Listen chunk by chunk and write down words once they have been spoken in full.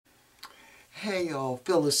Hey y'all,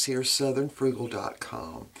 Phyllis here,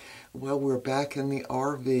 southernfrugal.com. Well, we're back in the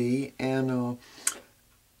RV, and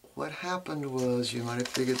what happened was, you might have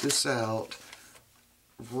figured this out,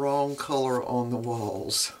 wrong color on the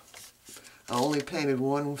walls. I only painted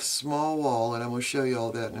one small wall, and I'm going to show you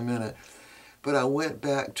all that in a minute. But I went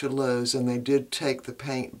back to Lowe's, and they did take the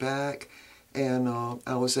paint back, and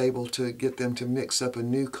I was able to get them to mix up a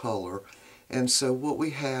new color. And so what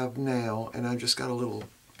we have now, and I just got a little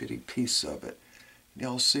bitty piece of it.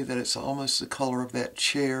 Y'all see that it's almost the color of that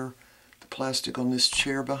chair, the plastic on this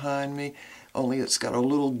chair behind me, only it's got a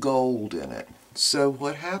little gold in it. So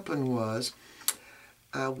what happened was,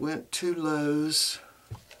 I went to Lowe's,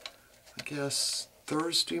 I guess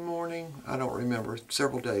Thursday morning, I don't remember,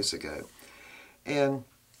 several days ago. And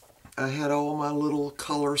I had all my little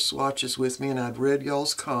color swatches with me, and I'd read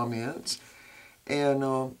y'all's comments. And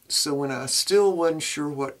so when I still wasn't sure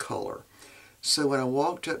what color. So when I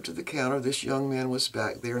walked up to the counter, this young man was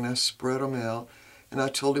back there, and I spread them out, and I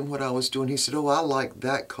told him what I was doing. He said, "Oh, I like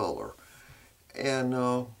that color."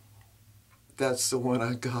 And that's the one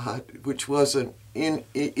I got, which wasn't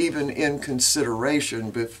even in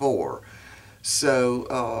consideration before.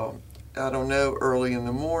 So I don't know, early in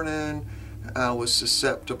the morning, I was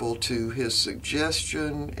susceptible to his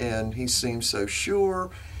suggestion, and he seemed so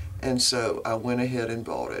sure. And so I went ahead and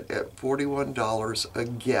bought it at $41 a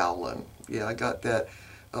gallon. Yeah, I got that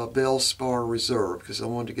Bellspar Reserve because I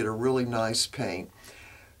wanted to get a really nice paint.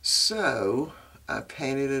 So I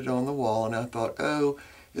painted it on the wall, and I thought, oh,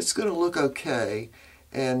 it's going to look okay.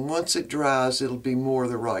 And once it dries, it'll be more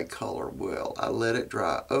the right color. Well, I let it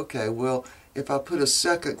dry. Okay, well, if I put a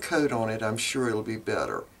second coat on it, I'm sure it'll be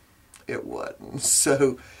better. It wasn't.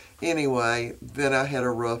 So anyway, then I had a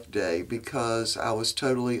rough day because I was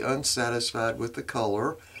totally unsatisfied with the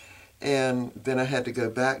color, and then I had to go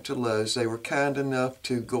back to Lowe's. They were kind enough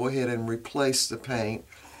to go ahead and replace the paint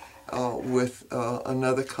with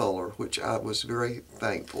another color, which I was very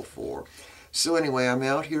thankful for. So anyway, I'm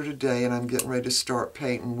out here today, and I'm getting ready to start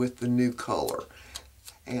painting with the new color,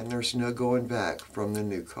 and there's no going back from the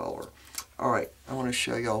new color. Alright, I want to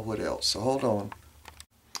show y'all what else, so hold on.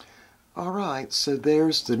 Alright, so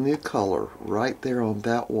there's the new color right there on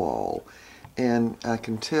that wall. And I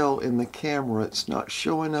can tell in the camera it's not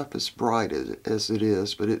showing up as bright as it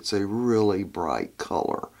is, but it's a really bright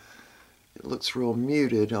color. It looks real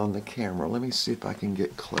muted on the camera. Let me see if I can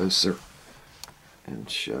get closer and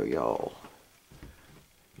show y'all.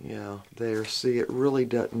 Yeah, there, see, it really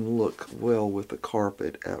doesn't look well with the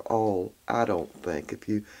carpet at all, I don't think, if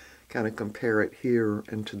you kind of compare it here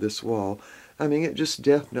and to this wall. I mean, it just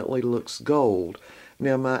definitely looks gold.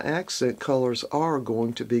 Now, my accent colors are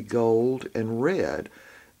going to be gold and red,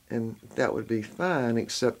 and that would be fine,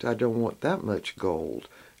 except I don't want that much gold,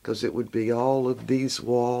 because it would be all of these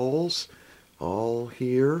walls, all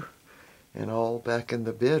here, and all back in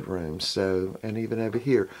the bedroom, so, and even over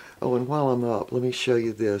here. Oh, and while I'm up, let me show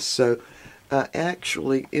you this. So, I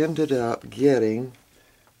actually ended up getting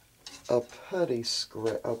a putty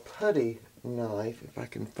knife, if I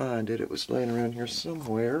can find it. It was laying around here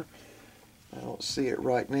somewhere. I don't see it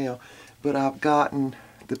right now, but I've gotten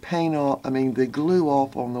the paint off, I mean the glue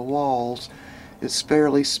off on the walls. It's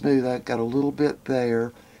fairly smooth. I've got a little bit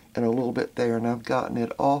there and a little bit there, and I've gotten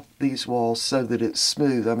it off these walls so that it's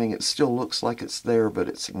smooth. I mean, it still looks like it's there, but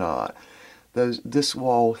it's not. This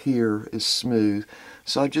wall here is smooth,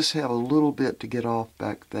 so I just have a little bit to get off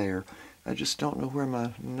back there. I just don't know where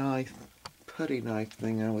my knife, putty knife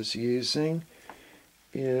thing I was using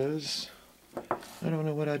is. I don't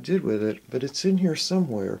know what I did with it, but it's in here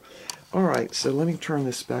somewhere. Alright, so let me turn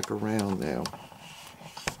this back around now.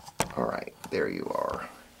 Alright, there you are.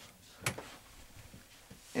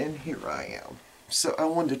 And here I am. So I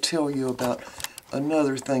wanted to tell you about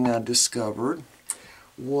another thing I discovered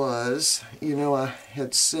was, you know, I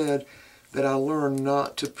had said that I learned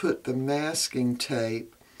not to put the masking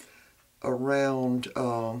tape around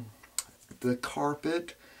the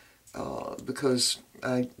carpet because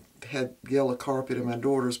I had yellow carpet in my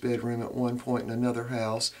daughter's bedroom at one point in another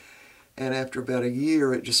house, and after about a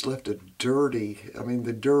year it just left a dirty, I mean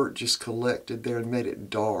the dirt just collected there and made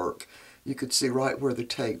it dark. You could see right where the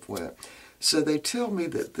tape went. So they tell me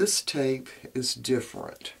that this tape is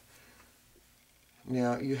different.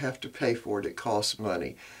 Now you have to pay for it, it costs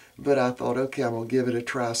money, but I thought, okay, I'm going to give it a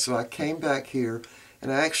try. So I came back here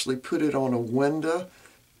and I actually put it on a window,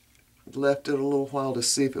 left it a little while to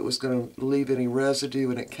see if it was going to leave any residue,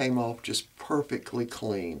 and it came off just perfectly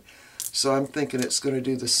clean. So I'm thinking it's going to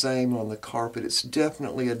do the same on the carpet. It's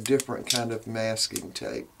definitely a different kind of masking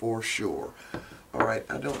tape, for sure. Alright,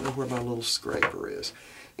 I don't know where my little scraper is.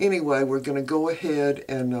 Anyway, we're going to go ahead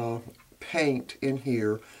and paint in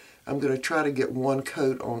here. I'm going to try to get one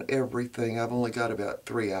coat on everything. I've only got about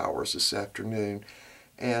 3 hours this afternoon.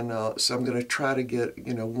 And so I'm going to try to get,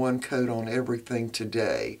 one coat on everything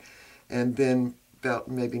today. And then about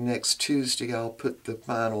maybe next Tuesday, I'll put the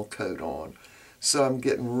final coat on. So I'm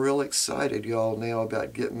getting real excited, y'all, now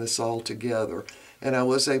about getting this all together. And I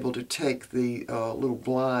was able to take the little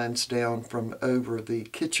blinds down from over the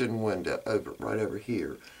kitchen window, right over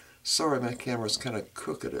here. Sorry, my camera's kind of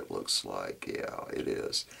crooked, it looks like. Yeah, it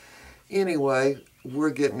is. Anyway, we're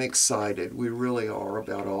getting excited. We really are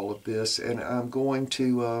about all of this. And I'm going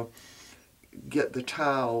to get the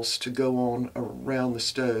tiles to go on around the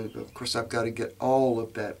stove. Of course, I've got to get all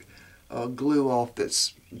of that glue off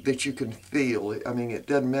that you can feel. I mean, it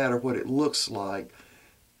doesn't matter what it looks like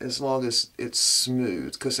as long as it's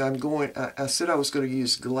smooth. Because I said I was going to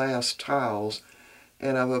use glass tiles,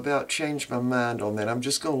 and I've about changed my mind on that. I'm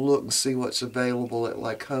just going to look and see what's available at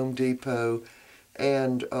like Home Depot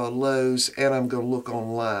and Lowe's, and I'm going to look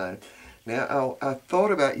online. Now, I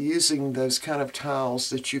thought about using those kind of tiles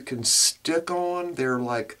that you can stick on. They're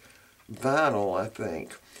like vinyl, I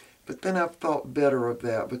think. But then I've thought better of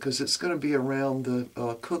that because it's going to be around the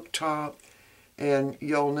cooktop. And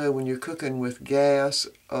y'all know when you're cooking with gas,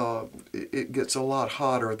 it gets a lot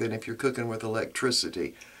hotter than if you're cooking with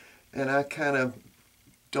electricity. And I kind of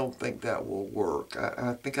don't think that will work.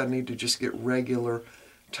 I think I need to just get regular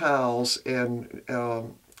tiles, and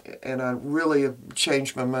I really have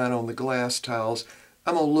changed my mind on the glass tiles.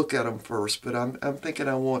 I'm going to look at them first, but I'm thinking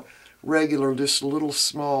I want regular, just little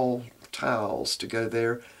small tiles to go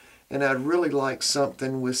there. And I'd really like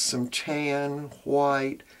something with some tan,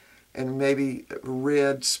 white, and maybe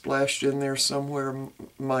red splashed in there somewhere.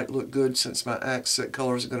 Might look good since my accent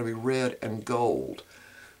colors are going to be red and gold.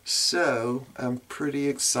 So I'm pretty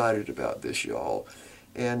excited about this, y'all.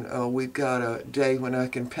 And we've got a day when I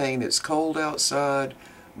can paint. It's cold outside,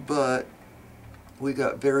 but we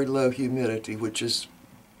got very low humidity, which is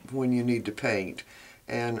when you need to paint.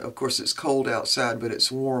 And of course it's cold outside, but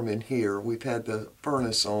it's warm in here. We've had the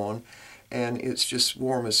furnace on, and it's just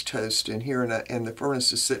warm as toast in here. And the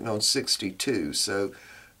furnace is sitting on 62, so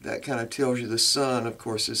that kind of tells you the sun, of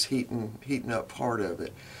course, is heating up part of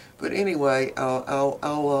it. But anyway,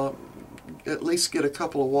 I'll at least get a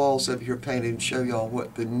couple of walls over here painted and show y'all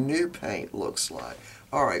what the new paint looks like.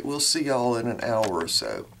 Alright, we'll see y'all in an hour or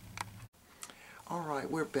so.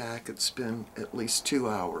 Alright, we're back. It's been at least 2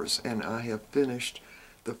 hours, and I have finished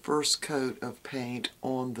the first coat of paint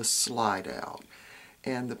on the slide out.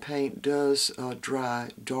 And the paint does dry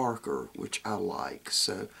darker, which I like.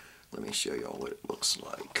 So let me show y'all what it looks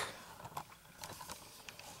like.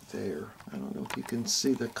 There. I don't know if you can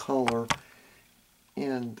see the color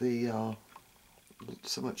in the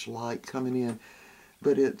so much light coming in,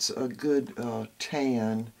 but it's a good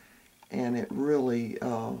tan, and it really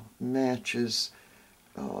matches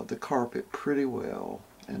the carpet pretty well,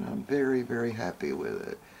 and I'm very, very happy with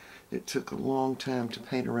it. It took a long time to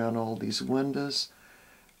paint around all these windows,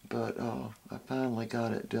 but I finally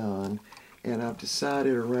got it done. And I've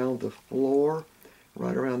decided around the floor,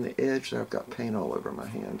 right around the edge, I've got paint all over my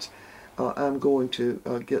hands. I'm going to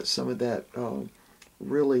get some of that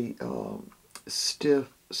really stiff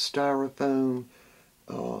styrofoam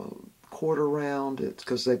quarter round. It's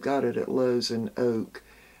because they've got it at Lowe's in oak,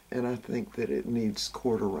 and I think that it needs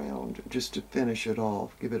quarter round just to finish it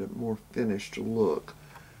off, give it a more finished look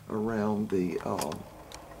around the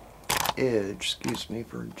edge. Excuse me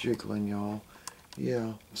for jiggling, y'all.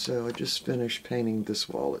 Yeah, so I just finished painting this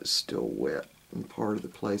wall. It's still wet in part of the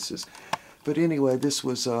places. But anyway, this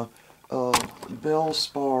was a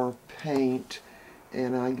Bellspar paint,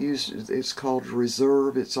 and I used, it's called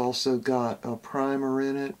Reserve. It's also got a primer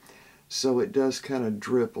in it, so it does kind of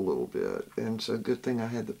drip a little bit. And so good thing I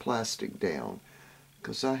had the plastic down,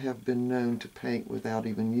 because I have been known to paint without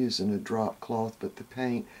even using a drop cloth, but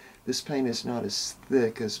this paint is not as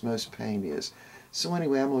thick as most paint is. So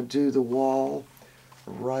anyway, I'm going to do the wall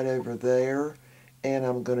right over there, and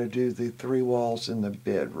I'm going to do the 3 walls in the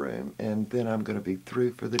bedroom, and then I'm going to be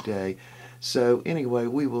through for the day. So anyway,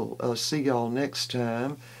 we will see y'all next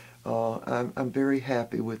time. I'm very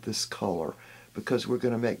happy with this color, because we're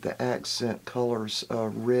going to make the accent colors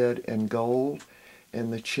red and gold.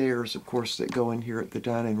 And the chairs, of course, that go in here at the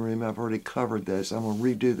dining room, I've already covered those. I'm going to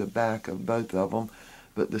redo the back of both of them,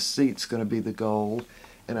 but the seat's going to be the gold.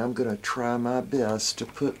 And I'm going to try my best to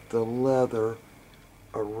put the leather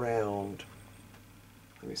around.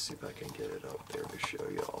 Let me see if I can get it up there to show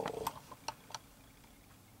y'all.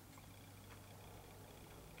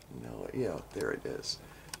 No, yeah, there it is.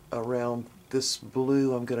 Around this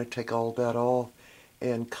blue, I'm going to take all that off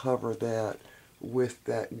and cover that with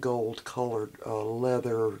that gold colored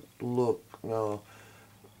leather look.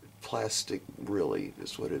 Plastic really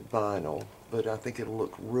is what it, vinyl, but I think it'll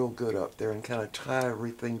look real good up there and kind of tie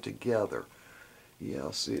everything together.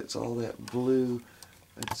 Yeah, see, it's all that blue.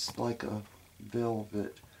 It's like a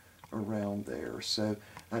velvet around there. So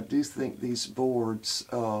I do think these boards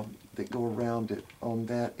that go around it on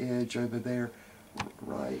that edge over there,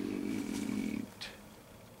 right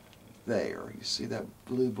there, you see that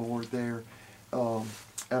blue board there? I'm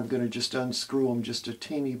going to just unscrew them just a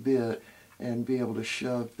teeny bit and be able to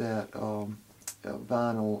shove that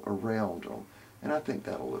vinyl around them. And I think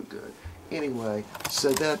that'll look good. Anyway,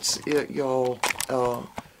 so that's it, y'all.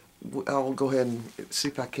 I'll go ahead and see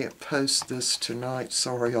if I can't post this tonight.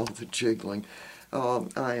 Sorry, all the jiggling.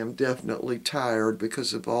 I am definitely tired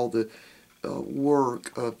because of all the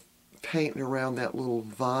work of painting around that little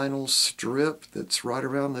vinyl strip that's right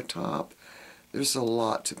around the top. There's a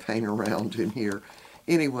lot to paint around in here.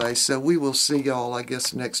 Anyway, so we will see y'all, I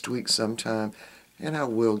guess, next week sometime. And I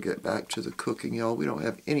will get back to the cooking, y'all. We don't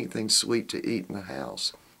have anything sweet to eat in the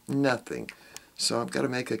house. Nothing. So I've got to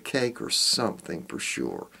make a cake or something for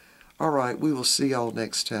sure. All right, we will see y'all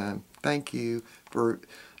next time. Thank you for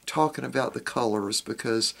talking about the colors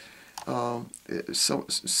because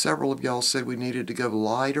several of y'all said we needed to go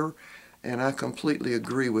lighter. And I completely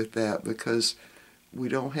agree with that because we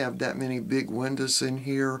don't have that many big windows in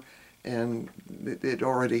here. And it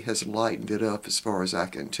already has lightened it up as far as I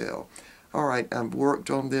can tell. All right, I've worked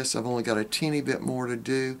on this. I've only got a teeny bit more to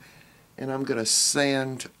do. And I'm going to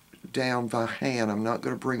sand down by hand. I'm not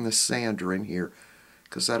going to bring the sander in here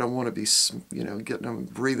because I don't want to be, getting them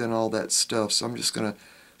breathing all that stuff. So I'm just going to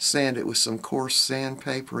sand it with some coarse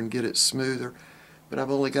sandpaper and get it smoother. But I've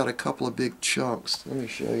only got a couple of big chunks. Let me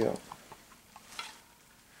show you.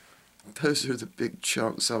 Those are the big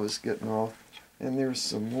chunks I was getting off. And there's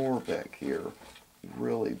some more back here,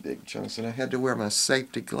 really big chunks. And I had to wear my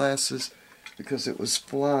safety glasses because it was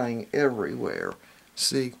flying everywhere.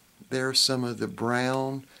 See, there's some of the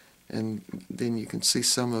brown, and then you can see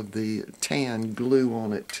some of the tan glue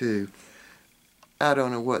on it too. I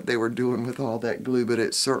don't know what they were doing with all that glue, but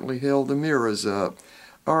it certainly held the mirrors up.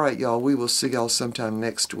 All right, y'all, we will see y'all sometime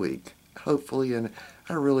next week, hopefully. And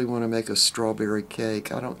I really want to make a strawberry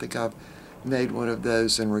cake. I don't think I've made one of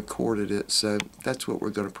those and recorded it, so that's what we're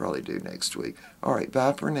going to probably do next week. All right,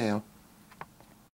 bye for now.